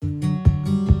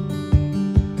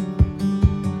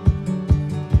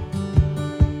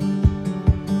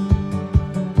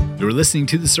You're listening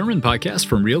to the Sermon Podcast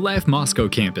from Real Life Moscow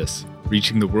campus,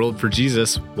 reaching the world for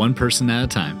Jesus, one person at a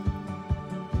time.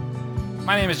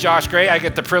 My name is Josh Gray. I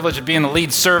get the privilege of being the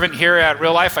lead servant here at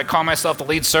Real Life. I call myself the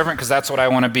lead servant because that's what I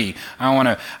want to be. I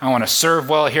want to serve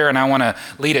well here, and I want to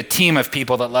lead a team of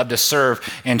people that love to serve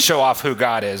and show off who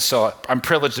God is. So I'm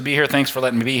privileged to be here. Thanks for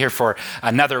letting me be here for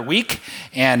another week,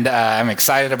 and I'm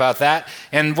excited about that.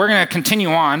 And we're going to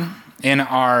continue on in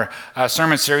our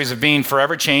sermon series of being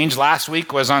forever changed. Last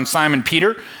week was on Simon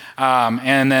Peter.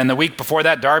 And then the week before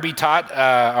that, Darby taught,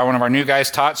 one of our new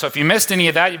guys taught. So if you missed any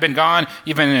of that, you've been gone,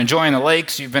 you've been enjoying the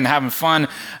lakes, you've been having fun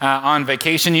on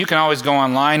vacation, you can always go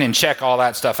online and check all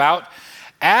that stuff out.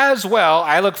 As well,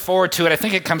 I look forward to it. I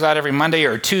think it comes out every Monday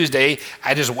or Tuesday.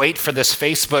 I just wait for this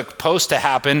Facebook post to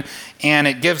happen, and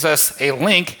it gives us a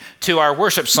link to our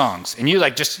worship songs. And you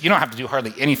don't have to do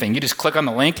hardly anything. You just click on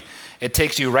the link. It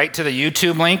takes you right to the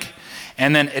YouTube link.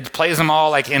 And then it plays them all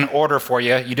like in order for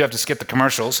you. You do have to skip the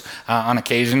commercials on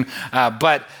occasion.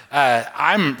 But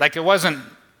I'm like, it wasn't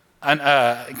coming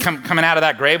out of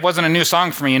that grave, wasn't a new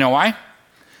song for me. You know why?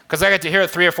 Because I got to hear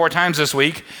it 3 or 4 times this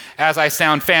week as I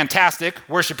sound fantastic,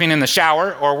 worshiping in the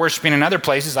shower or worshiping in other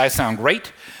places. I sound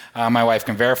great. My wife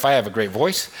can verify I have a great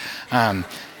voice.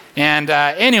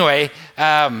 Anyway,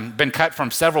 been cut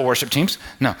from several worship teams.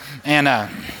 No. And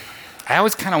I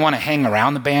always kind of want to hang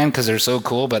around the band because they're so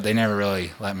cool, but they never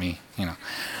really let me,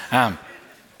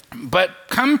 But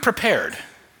come prepared.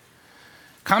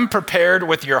 Come prepared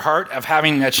with your heart of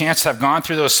having a chance to have gone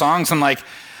through those songs. And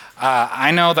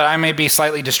I know that I may be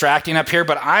slightly distracting up here,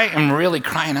 but I am really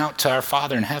crying out to our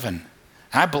Father in heaven.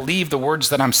 I believe the words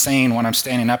that I'm saying when I'm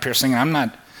standing up here singing.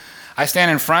 I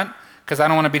stand in front because I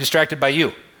don't want to be distracted by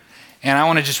you. And I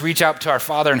want to just reach out to our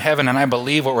Father in heaven, and I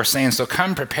believe what we're saying. So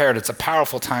come prepared. It's a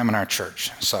powerful time in our church.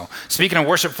 So speaking of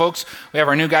worship, folks, we have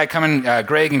our new guy coming,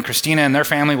 Greg and Christina and their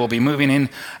family will be moving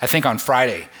in, I think, on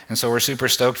Friday. And so we're super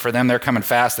stoked for them. They're coming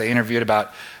fast. They interviewed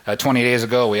about 20 days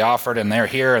ago. We offered, and they're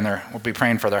here, and we'll be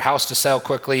praying for their house to sell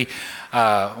quickly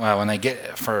when they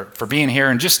get for being here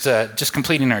and just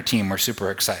completing our team. We're super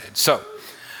excited. So.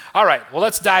 All right, well,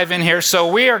 let's dive in here.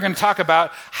 So we are going to talk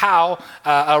about how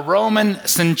a Roman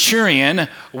centurion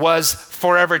was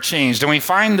forever changed. And we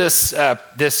find this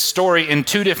story in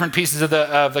 2 different pieces of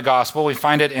the gospel. We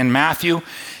find it in Matthew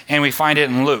and we find it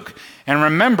in Luke. And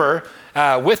remember,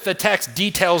 with the text,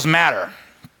 details matter.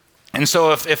 And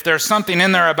so if there's something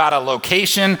in there about a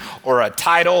location or a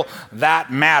title,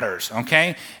 that matters,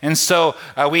 okay? And so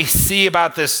we see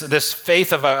about this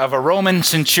faith of a Roman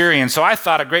centurion. So I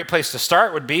thought a great place to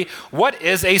start would be, what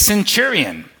is a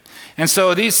centurion? And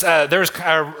so there's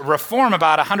a reform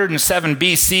about 107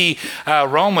 BC.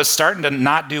 Rome was starting to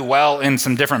not do well in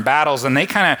some different battles, and they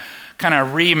kind of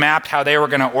remapped how they were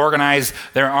going to organize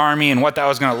their army and what that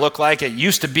was going to look like. It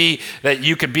used to be that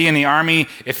you could be in the army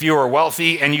if you were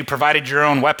wealthy and you provided your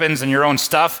own weapons and your own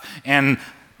stuff, and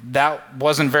that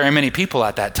wasn't very many people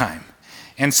at that time.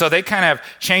 And so they kind of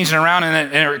changed it around,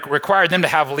 and it required them to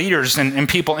have leaders and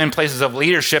people in places of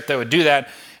leadership that would do that.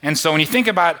 And so when you think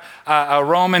about a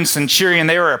Roman centurion,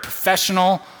 they were a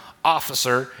professional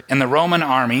officer in the Roman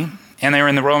army, and they were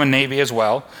in the Roman Navy as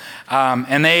well. What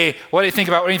do you think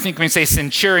when you say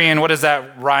centurion? What does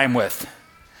that rhyme with?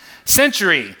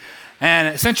 Century.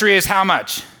 And century is how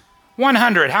much?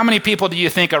 100. How many people do you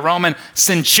think a Roman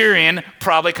centurion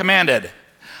probably commanded?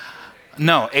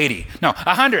 No, 80. No,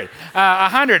 100.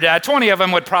 100. 20 of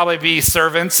them would probably be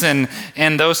servants and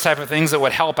those type of things that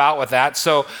would help out with that.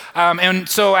 So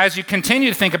as you continue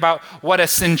to think about what a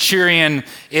centurion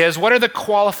is, what are the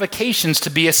qualifications to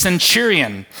be a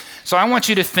centurion? So I want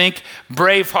you to think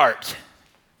Braveheart.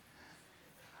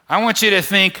 I want you to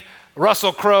think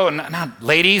Russell Crowe, not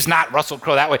ladies, not Russell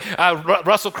Crowe that way.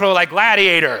 Russell Crowe like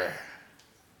Gladiator.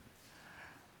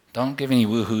 Don't give any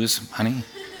woohoos, honey.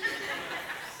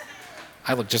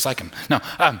 I look just like him. No,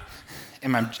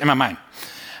 in my mind.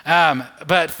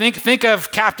 But think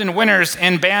of Captain Winters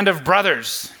and Band of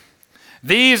Brothers.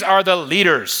 These are the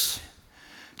leaders.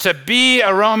 To be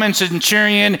a Roman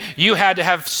centurion, you had to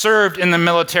have served in the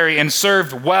military and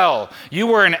served well. You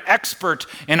were an expert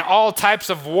in all types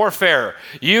of warfare.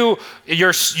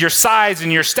 Your size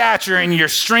and your stature and your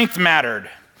strength mattered.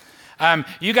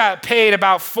 You got paid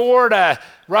about 4 to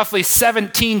roughly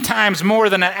 17 times more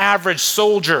than an average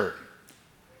soldier.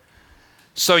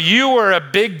 So you were a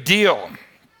big deal.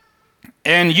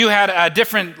 And you had a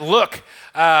different look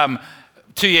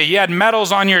to you. You had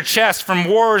medals on your chest from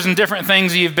wars and different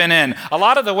things you've been in. A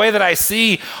lot of the way that I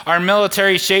see our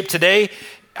military shape today,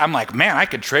 I'm like, man, I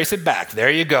could trace it back. There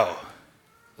you go.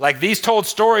 Like these told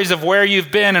stories of where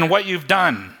you've been and what you've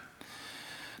done.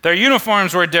 Their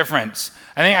uniforms were different.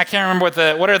 I can't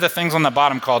remember what are the things on the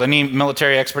bottom called? Any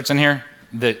military experts in here?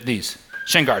 These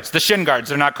shin guards. The shin guards.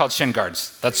 They're not called shin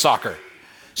guards. That's soccer.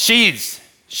 Sheaths.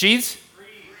 Sheaths?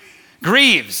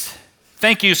 Greaves.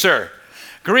 Thank you, sir.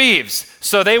 Greaves.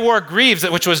 So they wore greaves,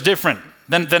 which was different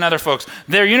than other folks.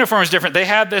 Their uniform was different. They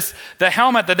had the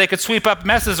helmet that they could sweep up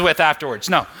messes with afterwards.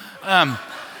 No.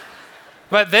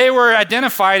 But they were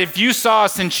identified. If you saw a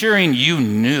centurion, you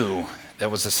knew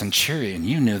that was a centurion.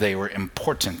 You knew they were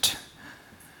important.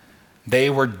 They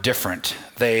were different.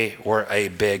 They were a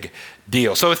big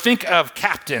deal. So think of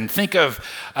captain, think of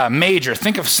major,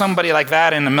 think of somebody like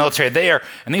that in the military.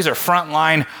 And these are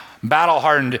frontline,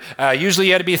 battle-hardened. Usually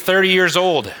you had to be 30 years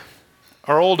old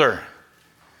or older.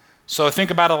 So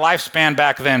think about a lifespan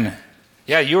back then.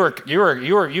 Yeah,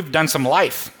 you've done some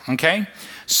life, okay?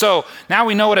 So now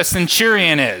we know what a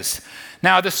centurion is.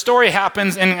 Now the story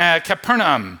happens in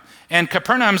Capernaum. And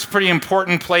Capernaum's a pretty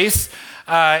important place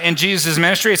in Jesus'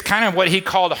 ministry. It's kind of what he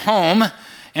called home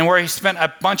and where he spent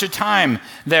a bunch of time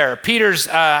there. Peter's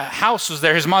house was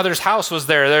there. His mother's house was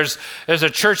there. There's a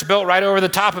church built right over the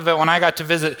top of it when I got to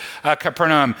visit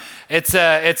Capernaum. It's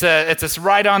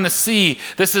right on the sea.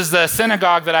 This is the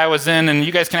synagogue that I was in, and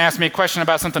you guys can ask me a question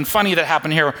about something funny that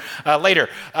happened here later.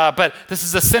 But this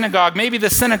is the synagogue, maybe the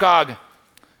synagogue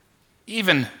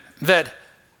even that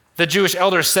the Jewish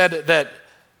elders said that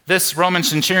this Roman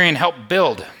centurion helped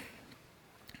build.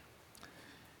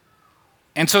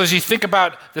 And so as you think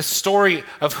about the story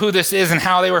of who this is and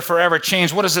how they were forever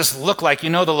changed, what does this look like? You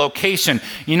know the location.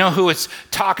 You know who it's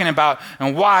talking about.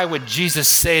 And why would Jesus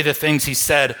say the things he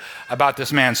said about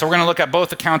this man? So we're going to look at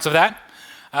both accounts of that.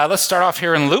 Let's start off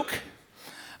here in Luke.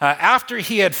 After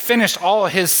he had finished all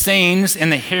his sayings in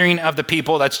the hearing of the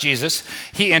people, that's Jesus,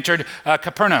 he entered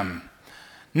Capernaum.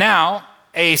 Now,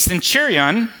 a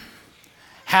centurion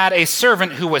had a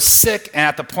servant who was sick and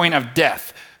at the point of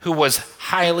death, who was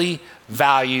highly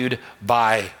valued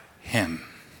by him.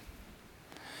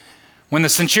 When the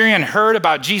centurion heard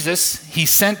about Jesus, he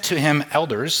sent to him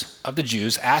elders of the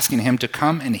Jews, asking him to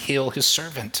come and heal his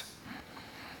servant.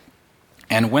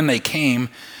 And when they came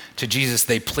to Jesus,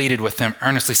 they pleaded with him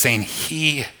earnestly, saying,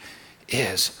 "He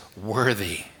is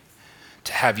worthy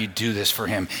to have you do this for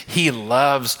him. He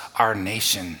loves our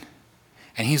nation,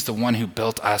 and he's the one who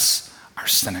built us our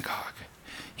synagogue.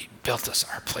 He built us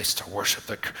our place to worship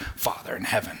the Father in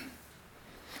heaven.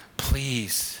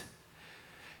 Please."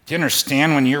 Do you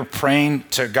understand when you're praying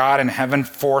to God in heaven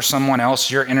for someone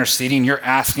else, you're interceding, you're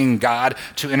asking God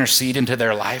to intercede into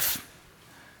their life?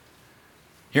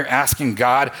 You're asking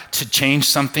God to change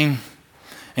something,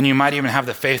 and you might even have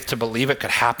the faith to believe it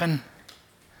could happen.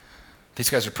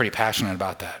 These guys are pretty passionate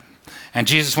about that. And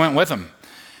Jesus went with them.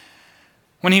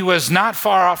 When he was not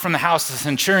far off from the house, the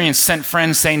centurion sent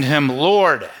friends saying to him,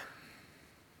 "Lord,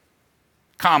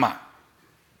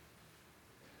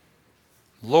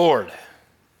 Lord,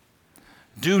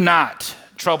 do not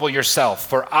trouble yourself,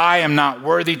 for I am not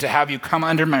worthy to have you come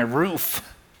under my roof.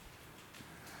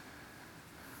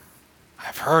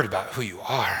 I've heard about who you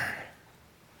are.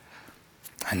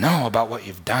 I know about what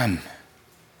you've done."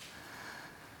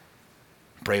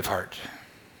 Braveheart,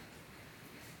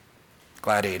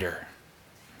 Gladiator.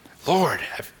 "Lord,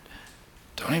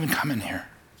 don't even come in here.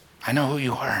 I know who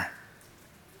you are.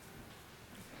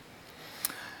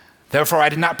 Therefore, I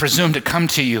did not presume to come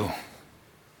to you.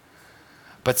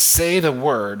 But say the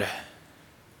word,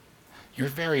 your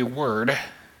very word.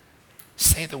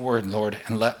 Say the word, Lord,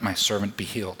 and let my servant be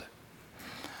healed.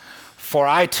 For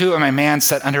I too am a man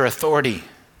set under authority."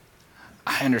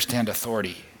 I understand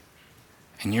authority,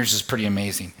 and yours is pretty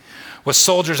amazing. "With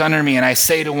soldiers under me, and I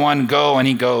say to one, go, and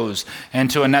he goes, and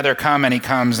to another, come, and he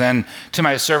comes, and to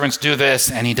my servants, do this,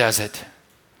 and he does it."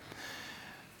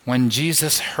 When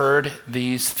Jesus heard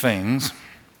these things,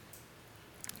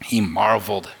 he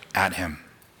marveled at him.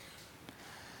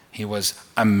 He was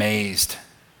amazed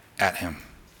at him.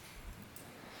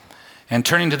 And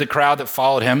turning to the crowd that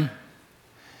followed him,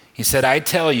 he said, "I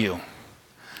tell you,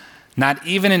 not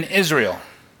even in Israel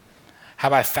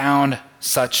have I found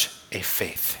such a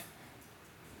faith."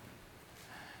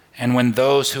 And when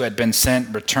those who had been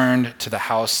sent returned to the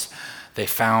house, they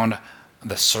found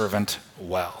the servant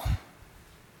well.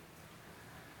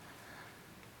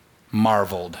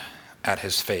 Marveled at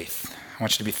his faith. I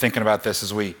want you to be thinking about this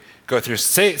as we go through.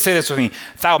 Say this with me.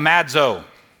 Thaumazo.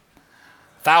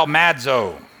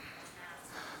 Thaumazo.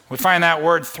 We find that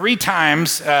word 3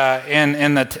 times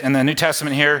in the New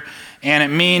Testament here, and it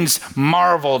means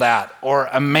marveled at or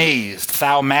amazed.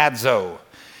 Thaumazo.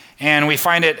 And we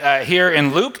find it here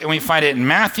in Luke, and we find it in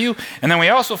Matthew, and then we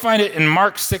also find it in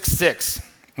Mark 6:6.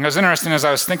 It was interesting as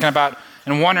I was thinking about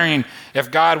and wondering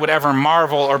if God would ever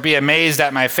marvel or be amazed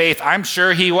at my faith. I'm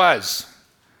sure he was.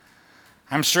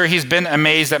 I'm sure he's been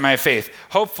amazed at my faith.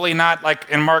 Hopefully not like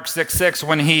in Mark 6:6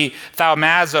 when he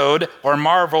thaumazoed or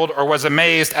marveled or was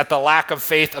amazed at the lack of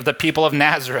faith of the people of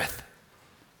Nazareth.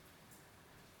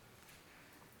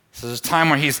 So there's a time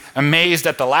where he's amazed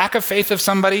at the lack of faith of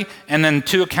somebody, and then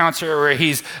 2 accounts here where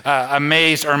he's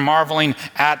amazed or marveling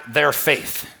at their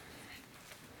faith.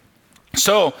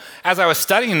 So as I was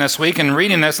studying this week and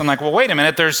reading this, I'm like, well, wait a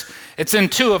minute, it's in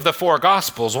 2 of the 4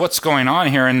 Gospels. What's going on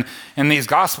here? And these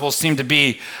Gospels seem to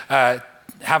be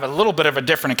have a little bit of a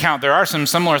different account. There are some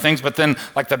similar things, but then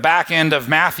like the back end of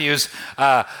Matthew's,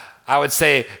 I would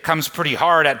say, comes pretty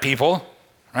hard at people,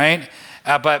 right?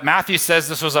 But Matthew says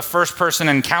this was a first-person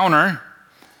encounter,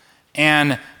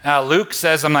 and Luke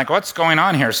says, I'm like, what's going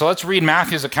on here? So let's read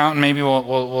Matthew's account, and maybe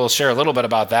we'll share a little bit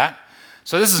about that.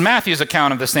 So this is Matthew's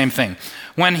account of the same thing.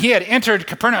 When he had entered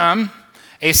Capernaum,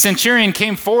 a centurion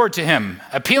came forward to him,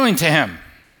 appealing to him,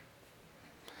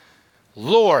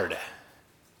 Lord,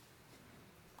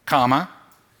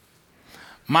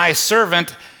 my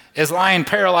servant is lying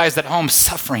paralyzed at home,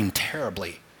 suffering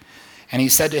terribly. And he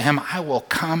said to him, I will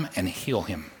come and heal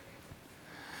him.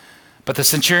 But the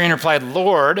centurion replied,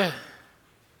 Lord,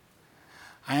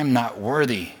 I am not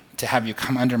worthy to have you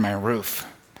come under my roof,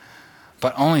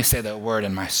 but only say that word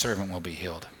and my servant will be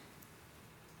healed.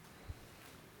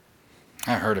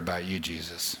 I heard about you,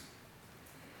 Jesus.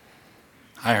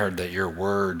 I heard that your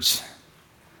words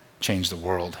change the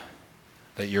world,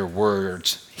 that your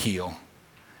words heal,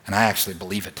 and I actually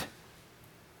believe it.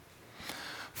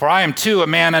 For I am too a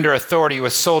man under authority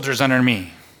with soldiers under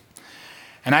me.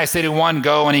 And I say to one,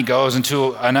 go, and he goes, and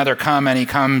to another, come, and he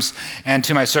comes, and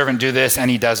to my servant, do this,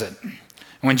 and he does it. And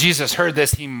when Jesus heard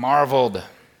this, he marveled,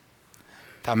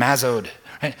 thaumazoed,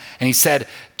 right? And he said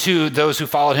to those who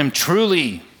followed him,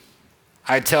 truly,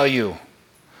 I tell you,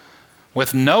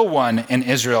 with no one in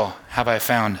Israel have I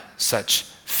found such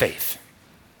faith.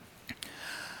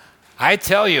 I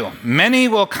tell you, many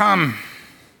will come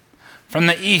from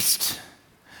the east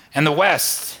and the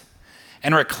west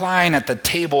and recline at the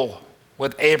table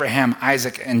with Abraham,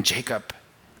 Isaac, and Jacob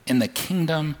in the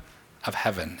kingdom of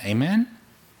heaven. Amen?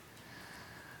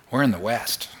 We're in the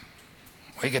west.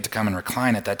 We get to come and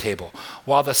recline at that table.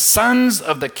 While the sons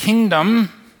of the kingdom,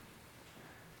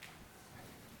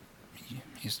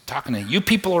 he's talking to you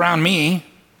people around me,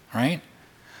 right?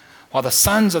 While the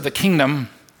sons of the kingdom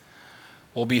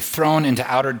will be thrown into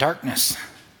outer darkness.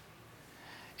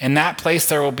 In that place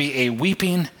there will be a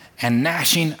weeping and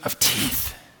gnashing of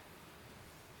teeth.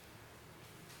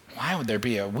 Why would there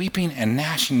be a weeping and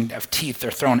gnashing of teeth? They're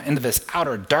thrown into this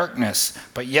outer darkness,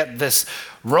 but yet this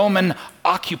Roman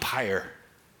occupier,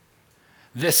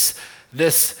 this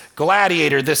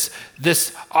gladiator,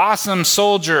 this awesome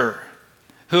soldier,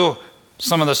 who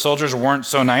some of the soldiers weren't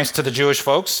so nice to the Jewish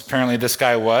folks. Apparently this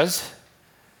guy was.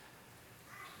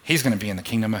 He's going to be in the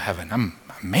kingdom of heaven. I'm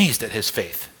amazed at his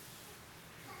faith.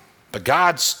 But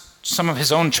some of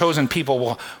his own chosen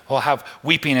people will have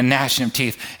weeping and gnashing of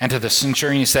teeth. And to the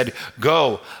centurion he said,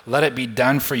 go, let it be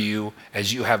done for you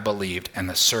as you have believed. And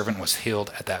the servant was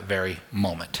healed at that very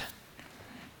moment.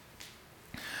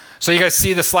 So you guys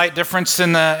see the slight difference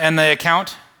in the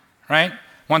account, right?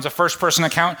 One's a first-person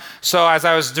account. So as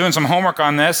I was doing some homework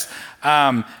on this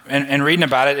and reading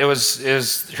about it,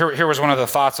 here was one of the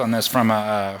thoughts on this from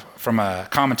a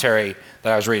commentary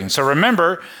that I was reading. So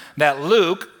remember that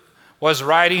Luke was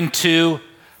writing to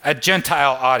a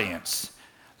Gentile audience.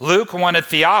 Luke wanted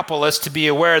Theophilus to be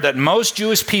aware that most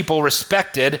Jewish people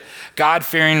respected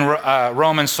God-fearing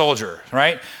Roman soldiers,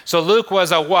 right? So Luke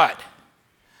was a what?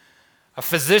 A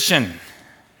physician,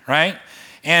 right?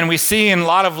 And we see in a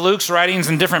lot of Luke's writings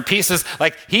in different pieces,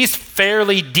 like he's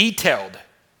fairly detailed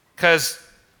because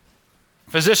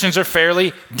physicians are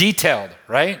fairly detailed,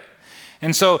 right?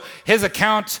 And so his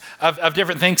account of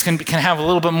different things can have a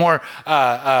little bit more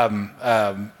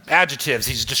adjectives.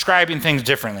 He's describing things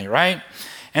differently, right?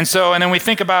 And then we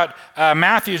think about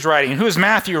Matthew's writing. Who is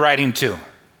Matthew writing to?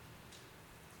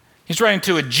 He's writing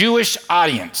to a Jewish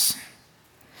audience.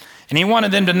 And he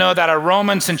wanted them to know that a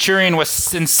Roman centurion was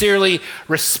sincerely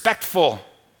respectful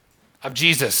of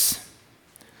Jesus.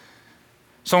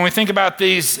 So when we think about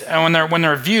these, when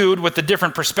they're viewed with the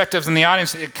different perspectives in the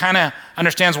audience, it kind of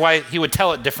understands why he would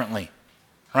tell it differently,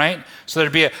 right? So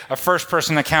there'd be a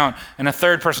first-person account and a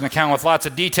third-person account with lots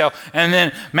of detail, and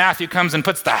then Matthew comes and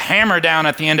puts the hammer down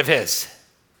at the end of his,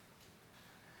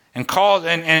 and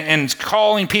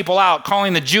calling people out,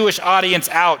 calling the Jewish audience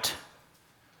out,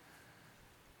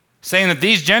 saying that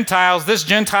this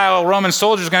Gentile Roman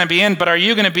soldier is going to be in, but are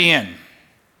you going to be in?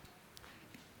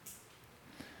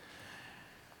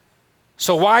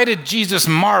 So why did Jesus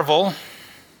marvel?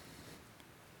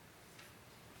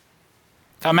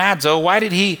 Amadzo, why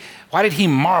did he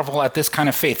marvel at this kind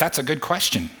of faith? That's a good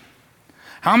question.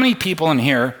 How many people in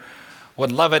here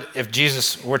would love it if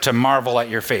Jesus were to marvel at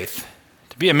your faith,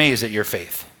 to be amazed at your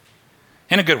faith,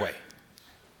 in a good way?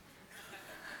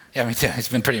 Yeah, me too. He's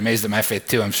been pretty amazed at my faith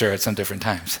too, I'm sure, at some different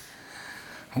times.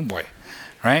 Oh boy,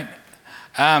 right?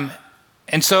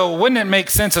 And so wouldn't it make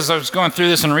sense, as I was going through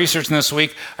this and researching this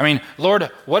week, I mean,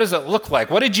 Lord, what does it look like?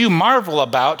 What did you marvel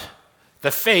about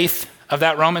the faith of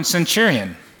that Roman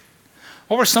centurion?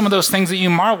 What were some of those things that you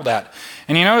marveled at?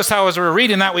 And you notice how as we were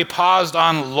reading that, we paused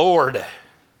on Lord,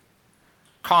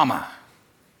 comma.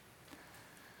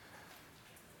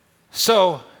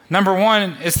 So, number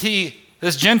one, is he,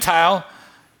 this Gentile,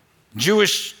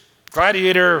 Jewish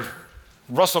gladiator,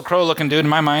 Russell Crowe looking dude in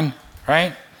my mind,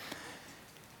 right?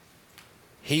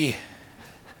 He,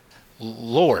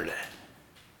 Lord.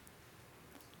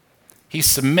 He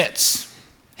submits.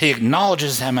 He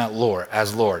acknowledges him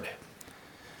as Lord.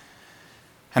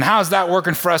 And how is that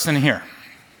working for us in here?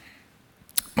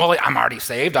 Well, I'm already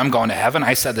saved. I'm going to heaven.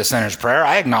 I said the sinner's prayer.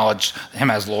 I acknowledge him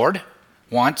as Lord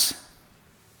once.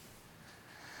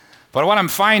 But what I'm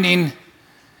finding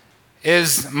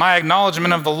is my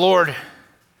acknowledgement of the Lord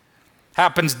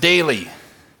happens daily.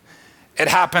 It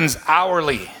happens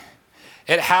hourly.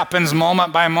 It happens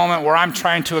moment by moment where I'm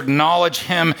trying to acknowledge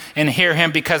him and hear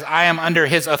him because I am under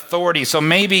his authority. So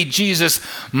maybe Jesus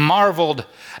marveled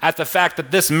at the fact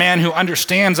that this man who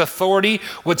understands authority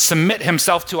would submit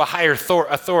himself to a higher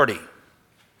authority.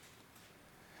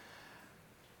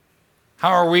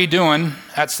 How are we doing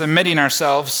at submitting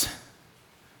ourselves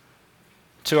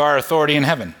to our authority in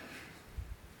heaven?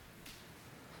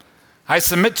 I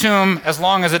submit to him as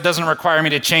long as it doesn't require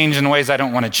me to change in ways I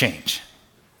don't want to change.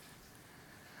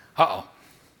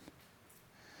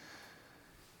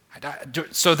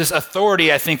 So this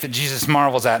authority, I think, that Jesus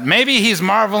marvels at. Maybe he's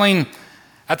marveling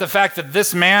at the fact that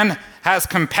this man has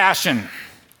compassion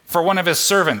for one of his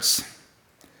servants.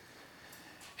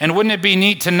 And wouldn't it be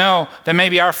neat to know that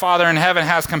maybe our Father in heaven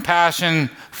has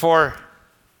compassion for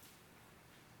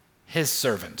his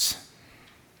servants,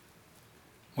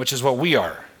 which is what we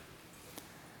are.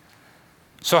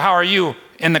 So how are you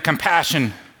in the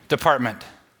compassion department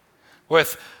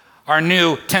with our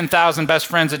new 10,000 best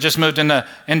friends that just moved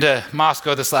into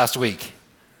Moscow this last week,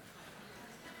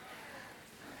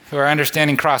 who are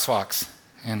understanding crosswalks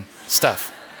and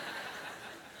stuff?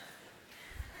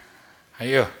 Are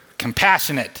you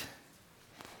compassionate?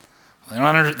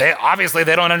 Obviously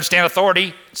they don't understand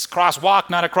authority. It's a crosswalk,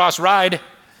 not a cross ride.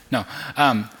 No.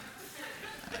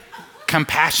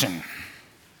 Compassion.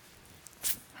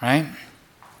 Right?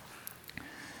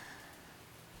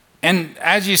 And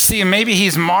as you see, maybe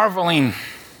he's marveling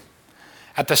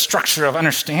at the structure of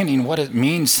understanding what it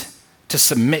means to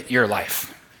submit your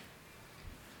life.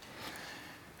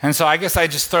 And so I guess I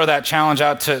just throw that challenge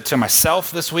out to myself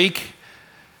this week.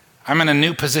 I'm in a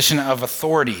new position of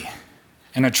authority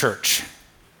in a church.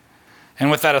 And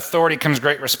with that authority comes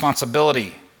great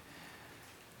responsibility.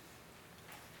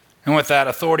 And with that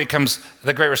authority comes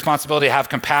the great responsibility to have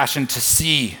compassion, to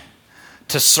see,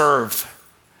 to serve.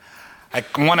 I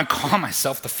want to call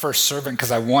myself the first servant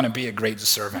because I want to be a great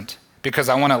servant, because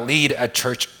I want to lead a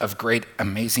church of great,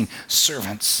 amazing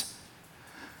servants,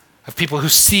 of people who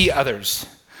see others,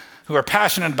 who are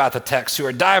passionate about the text, who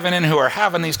are diving in, who are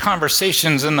having these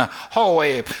conversations in the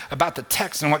hallway about the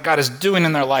text and what God is doing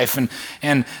in their life.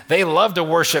 And they love to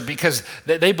worship because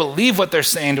they believe what they're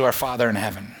saying to our Father in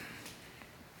heaven.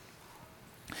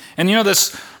 And you know,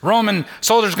 this Roman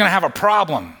soldier is going to have a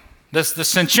problem. The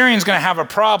centurion is going to have a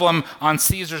problem on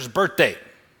Caesar's birthday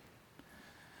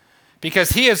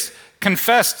because he has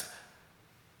confessed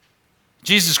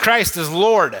Jesus Christ as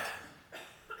Lord.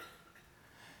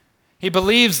 He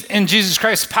believes in Jesus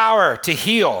Christ's power to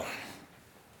heal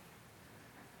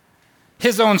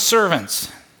his own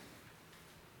servants.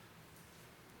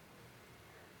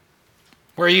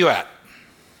 Where are you at?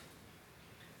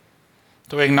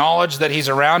 Do we acknowledge that he's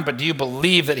around, but do you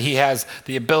believe that he has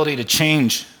the ability to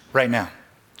change right now?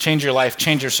 Change your life,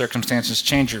 change your circumstances,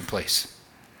 change your place.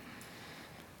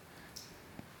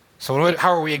 So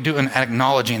how are we doing at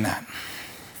acknowledging that?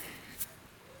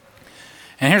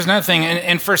 And here's another thing.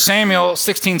 In 1 Samuel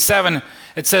 16:7,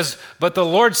 it says, "But the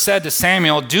Lord said to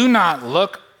Samuel, do not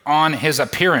look on his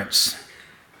appearance."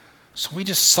 So we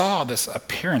just saw this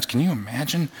appearance. Can you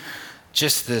imagine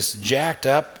just this jacked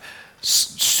up,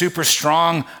 super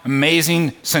strong,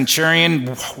 amazing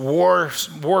centurion,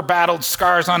 war-battled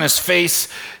scars on his face,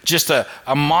 just a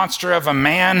monster of a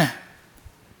man?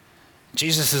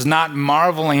 Jesus is not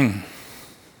marveling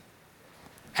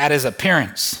at his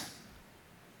appearance.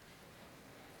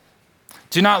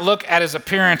 Do not look at his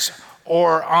appearance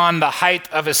or on the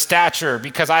height of his stature,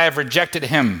 because I have rejected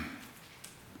him.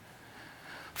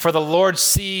 For the Lord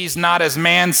sees not as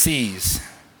man sees.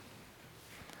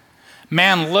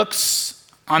 Man looks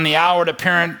on the outward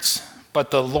appearance,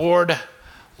 but the Lord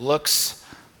looks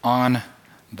on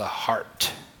the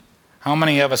heart. How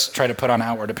many of us try to put on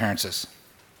outward appearances?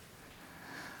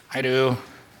 I do.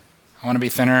 I want to be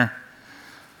thinner.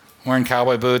 I'm wearing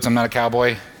cowboy boots. I'm not a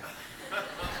cowboy.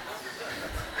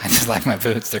 I just like my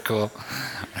boots. They're cool.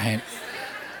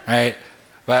 Right?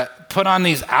 But put on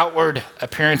these outward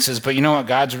appearances, but you know what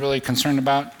God's really concerned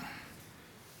about?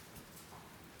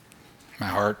 My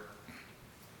heart.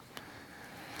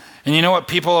 And you know what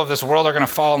people of this world are going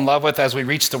to fall in love with as we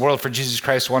reach the world for Jesus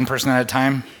Christ one person at a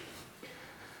time?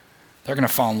 They're going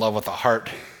to fall in love with a heart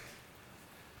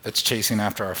that's chasing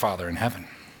after our Father in heaven.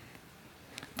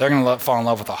 They're going to fall in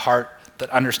love with a heart that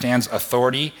understands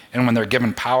authority, and when they're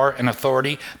given power and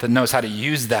authority, that knows how to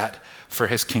use that for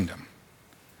his kingdom.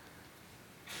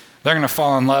 They're going to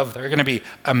fall in love. They're going to be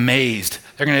amazed.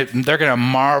 They're going to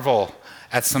marvel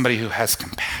at somebody who has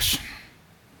compassion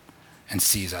and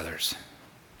sees others.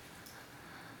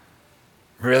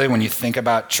 Really, when you think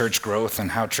about church growth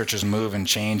and how churches move and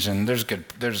change, and there's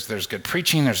good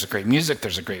preaching, there's great music,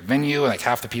 there's a great venue. Like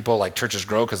half the people like churches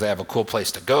grow because they have a cool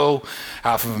place to go.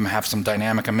 Half of them have some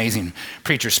dynamic, amazing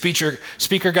preacher,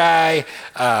 speaker guy.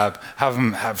 Half of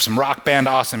them have some rock band,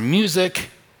 awesome music,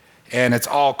 and it's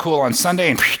all cool on Sunday.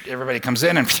 And everybody comes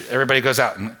in and everybody goes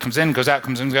out, and comes in, goes out,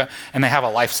 comes in, goes out, and they have a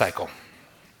life cycle.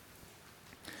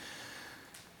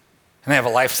 And they have a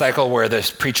life cycle where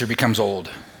this preacher becomes old.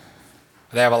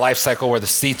 They have a life cycle where the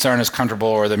seats aren't as comfortable,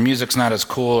 or the music's not as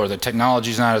cool, or the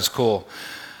technology's not as cool.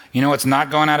 You know what's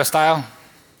not going out of style?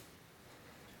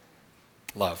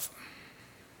 Love.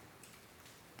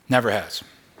 Never has.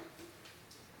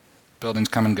 Buildings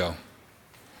come and go.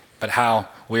 But how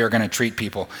we are going to treat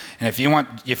people. And if you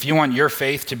want your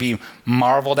faith to be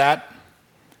marveled at,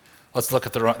 let's look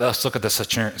at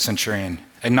the centurion.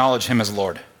 Acknowledge him as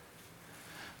Lord.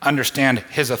 Understand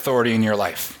his authority in your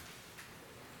life.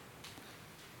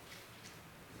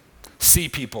 See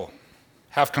people.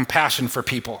 Have compassion for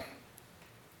people.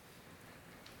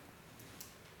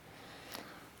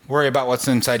 Worry about what's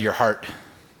inside your heart.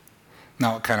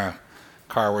 Not what kind of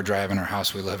car we're driving or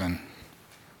house we live in,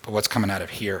 but what's coming out of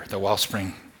here, the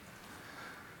wellspring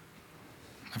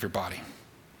of your body.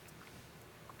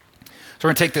 So we're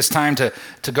going to take this time to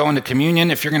go into communion.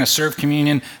 If you're going to serve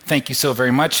communion, thank you so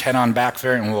very much. Head on back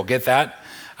there and we'll get that.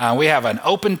 We have an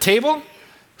open table.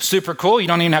 Super cool. You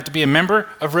don't even have to be a member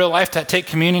of Real Life to take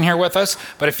communion here with us.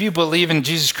 But if you believe in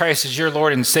Jesus Christ as your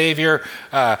Lord and Savior,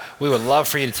 we would love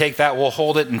for you to take that. We'll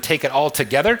hold it and take it all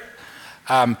together.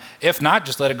 If not,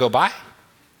 just let it go by.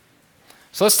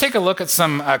 So let's take a look at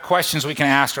some questions we can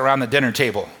ask around the dinner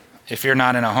table. If you're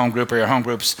not in a home group or your home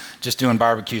group's just doing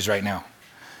barbecues right now.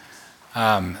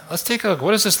 Let's take a look.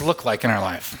 What does this look like in our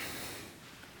life?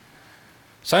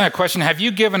 So I have a question. Have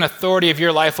you given authority of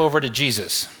your life over to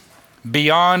Jesus?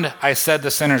 Beyond, I said the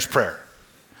sinner's prayer.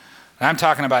 And I'm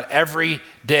talking about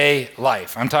everyday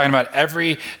life. I'm talking about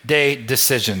everyday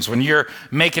decisions. When you're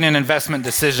making an investment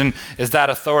decision, is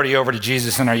that authority over to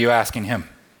Jesus, and are you asking him?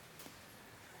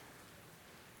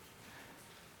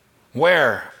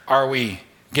 Where are we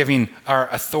giving our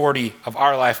authority of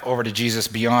our life over to Jesus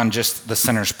beyond just the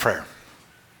sinner's prayer?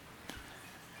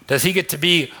 Does he get to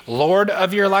be Lord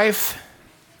of your life?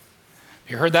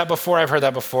 Have you heard that before? I've heard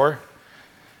that before.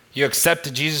 You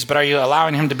accepted Jesus, but are you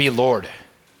allowing him to be Lord?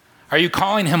 Are you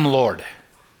calling him Lord,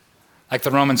 like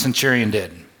the Roman centurion did?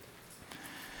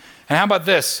 And how about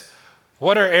this?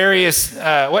 What areas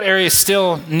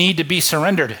still need to be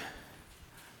surrendered?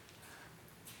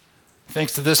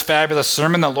 Thanks to this fabulous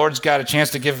sermon, the Lord's got a chance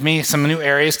to give me some new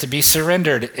areas to be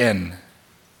surrendered in.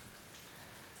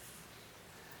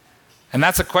 And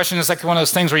that's a question. It's like one of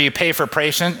those things where you pay for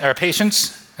patience.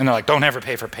 And they're like, don't ever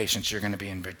pay for patience. You're going to be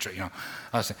in victory.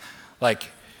 I was like,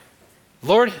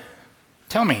 Lord,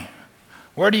 tell me,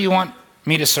 where do you want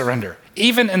me to surrender?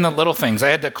 Even in the little things. I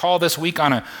had to call this week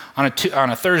on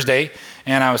a Thursday,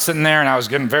 and I was sitting there, and I was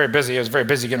getting very busy. I was very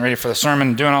busy getting ready for the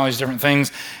sermon, doing all these different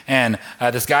things. And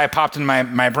this guy popped in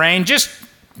my brain, just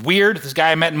weird. This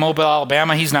guy I met in Mobile,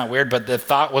 Alabama. He's not weird, but the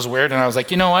thought was weird. And I was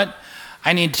like, you know what?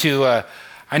 I need to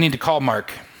call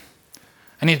Mark.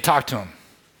 I need to talk to him.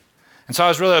 And so I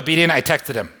was really obedient. I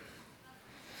texted him.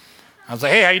 I was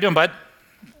like, hey, how you doing, bud?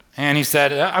 And he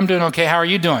said, I'm doing okay. How are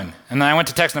you doing? And then I went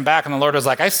to text him back, and the Lord was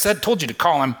like, told you to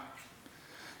call him.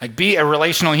 Like, be a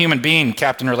relational human being,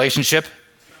 Captain Relationship.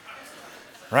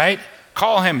 Right?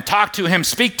 call him, talk to him,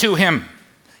 speak to him,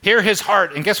 hear his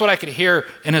heart. And guess what I could hear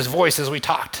in his voice as we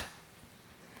talked?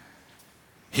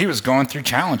 He was going through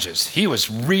challenges. He was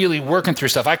really working through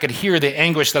stuff. I could hear the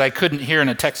anguish that I couldn't hear in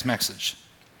a text message.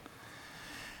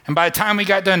 And by the time we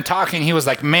got done talking, he was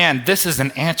like, man, this is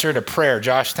an answer to prayer,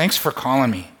 Josh. Thanks for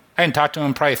calling me. I hadn't talked to him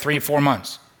in probably 3-4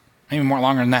 months, maybe more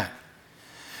longer than that.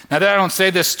 Now that I don't say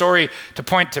this story to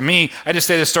point to me, I just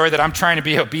say this story that I'm trying to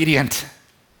be obedient.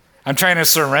 I'm trying to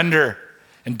surrender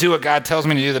and do what God tells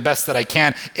me to do the best that I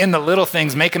can in the little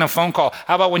things, making a phone call.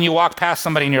 How about when you walk past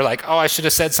somebody and you're like, oh, I should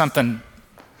have said something.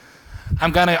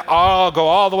 I'm going to go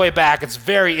all the way back. It's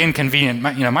very inconvenient.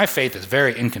 My faith is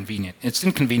very inconvenient. It's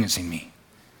inconveniencing me.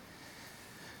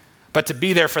 But to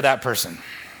be there for that person.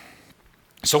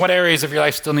 So what areas of your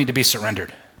life still need to be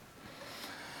surrendered?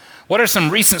 What are some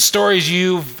recent stories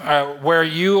where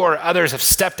you or others have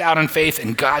stepped out in faith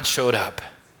and God showed up?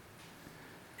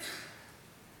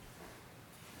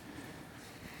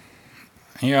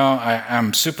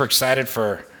 I'm super excited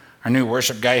for our new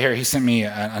worship guy here. He sent me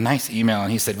a nice email,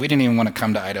 and he said, we didn't even want to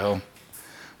come to Idaho.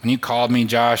 When you called me,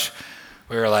 Josh,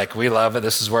 we were like, we love it.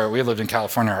 This is where we lived in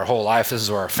California our whole life. This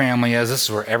is where our family is. This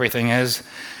is where everything is.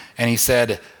 And he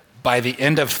said, by the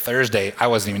end of Thursday, I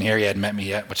wasn't even here. He hadn't met me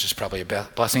yet, which is probably a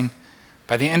blessing.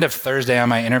 By the end of Thursday on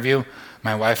my interview,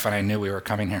 my wife and I knew we were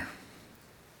coming here.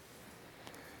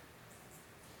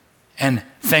 And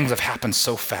things have happened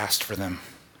so fast for them.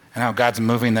 And how God's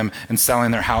moving them and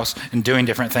selling their house and doing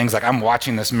different things. Like I'm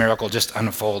watching this miracle just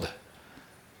unfold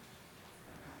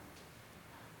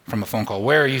from a phone call.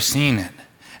 Where are you seeing it?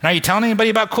 And are you telling anybody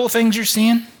about cool things you're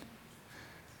seeing?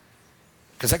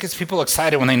 Because that gets people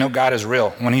excited when they know God is real,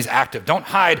 when he's active. Don't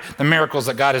hide the miracles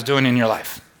that God is doing in your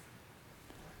life.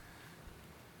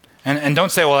 And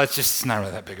don't say, well, it's not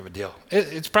really that big of a deal.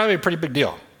 It's probably a pretty big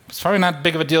deal. It's probably not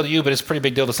big of a deal to you, but it's a pretty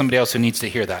big deal to somebody else who needs to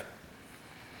hear that.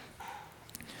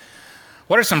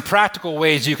 What are some practical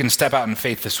ways you can step out in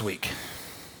faith this week?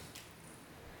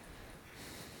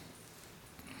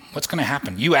 What's going to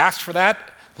happen? You asked for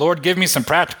that. Lord, give me some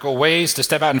practical ways to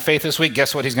step out in faith this week.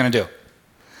 Guess what he's going to do?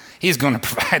 He's going to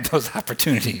provide those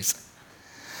opportunities.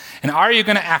 And are you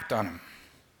going to act on them?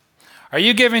 Are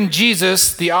you giving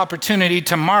Jesus the opportunity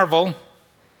to marvel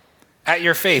at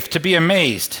your faith, to be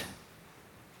amazed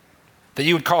that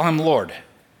you would call him Lord?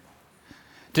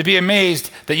 To be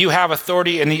amazed that you have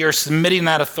authority and that you're submitting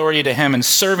that authority to him and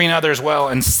serving others well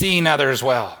and seeing others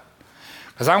well.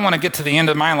 Because I want to get to the end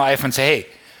of my life and say, hey,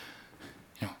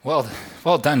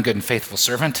 well done, good and faithful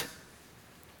servant.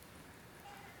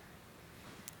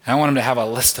 And I want him to have a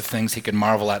list of things he can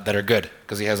marvel at that are good,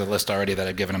 because he has a list already that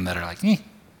I've given him that are like, And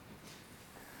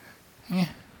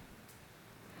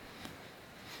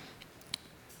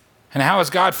how has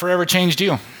God forever changed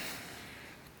you?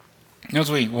 As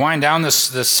we wind down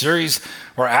this series,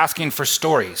 we're asking for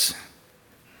stories.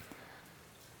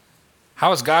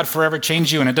 How has God forever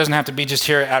changed you? And it doesn't have to be just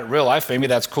here at Real Life. Maybe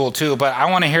that's cool too. But I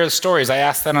want to hear the stories. I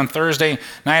asked that on Thursday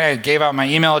night. I gave out my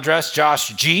email address,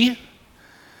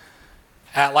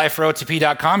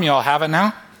 joshg@liferotp.com. You all have it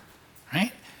now,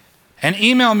 right? And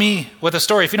email me with a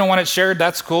story. If you don't want it shared,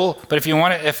 that's cool. But if you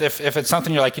want it, if it's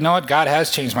something you're like, you know what, God has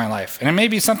changed my life. And it may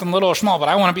be something little or small, but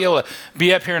I want to be able to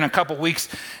be up here in a couple weeks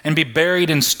and be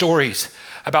buried in stories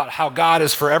about how God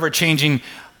is forever changing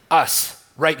us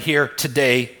right here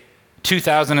today,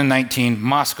 2019,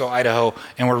 Moscow, Idaho.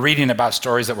 And we're reading about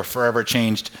stories that were forever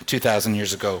changed 2,000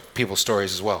 years ago, people's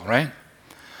stories as well, right?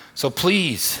 So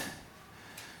please,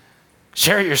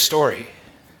 share your story.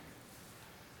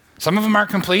 Some of them aren't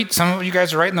complete. Some of you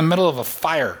guys are right in the middle of a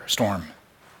firestorm.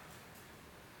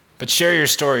 But share your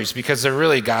stories because they're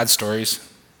really God's stories.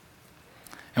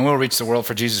 And we'll reach the world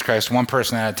for Jesus Christ one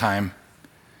person at a time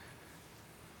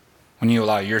when you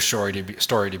allow your story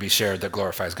to be shared that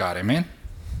glorifies God. Amen?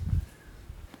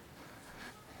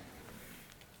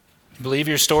 Believe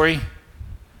your story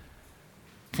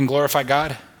can glorify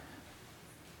God?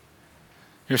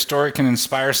 Your story can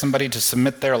inspire somebody to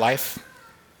submit their life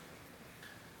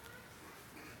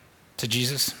to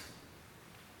Jesus.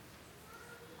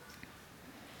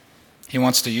 He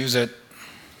wants to use it,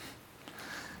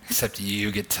 except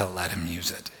you get to let him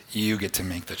use it. You get to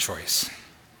make the choice.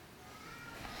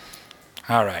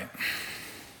 All right.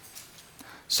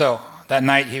 So that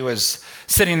night he was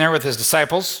sitting there with his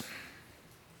disciples,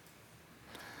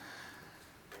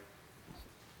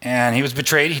 and he was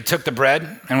betrayed. He took the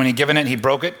bread, and when he'd given it, he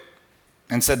broke it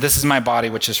and said, "This is my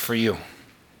body, which is for you."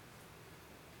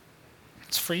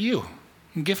 It's for you.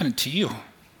 I'm giving it to you.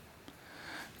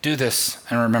 Do this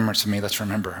in remembrance of me. Let's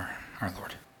remember our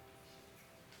Lord.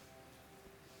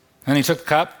 Then he took the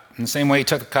cup, In the same way he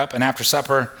took the cup and after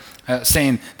supper,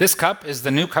 saying, "This cup is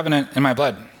the new covenant in my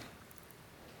blood.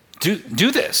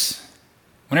 Do this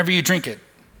whenever you drink it.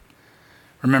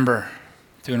 Remember,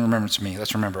 do in remembrance of me."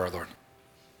 Let's remember our Lord.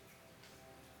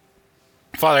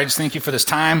 Father, I just thank you for this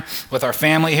time with our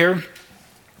family here.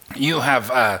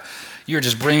 You're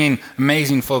just bringing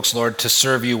amazing folks, Lord, to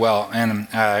serve you well. And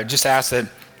just ask that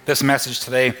this message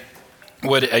today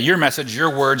would, your message, your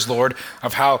words, Lord,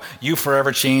 of how you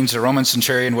forever changed the Roman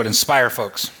centurion would inspire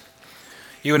folks.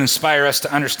 You would inspire us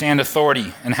to understand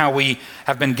authority and how we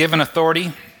have been given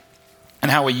authority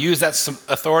and how we use that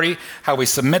authority, how we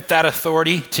submit that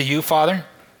authority to you, Father.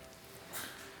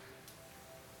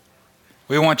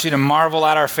 We want you to marvel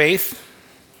at our faith,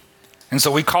 and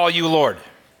so we call you Lord.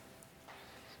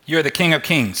 You're the King of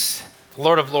Kings,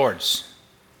 Lord of Lords.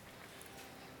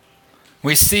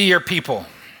 We see your people.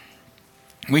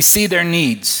 We see their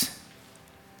needs.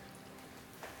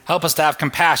 Help us to have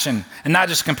compassion, and not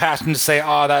just compassion to say,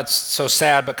 "Oh, that's so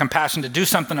sad," but compassion to do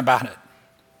something about it.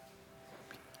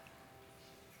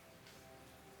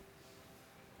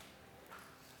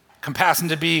 Compassion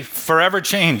to be forever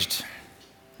changed.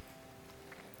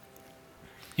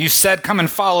 You said, "Come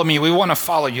and follow me." We want to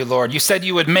follow you, Lord. You said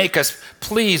you would make us.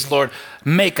 Please, Lord,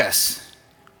 make us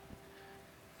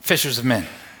fishers of men.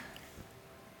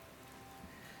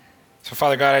 So,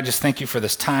 Father God, I just thank you for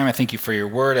this time. I thank you for your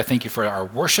word. I thank you for our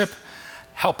worship.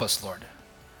 Help us, Lord.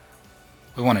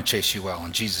 We want to chase you well.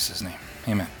 In Jesus' name,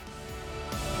 amen.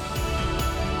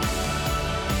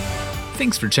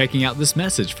 Thanks for checking out this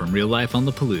message from Real Life on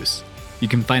the Palouse. You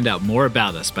can find out more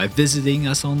about us by visiting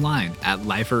us online at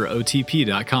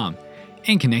liferotp.com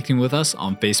and connecting with us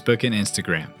on Facebook and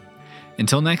Instagram.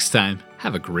 Until next time,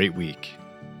 have a great week.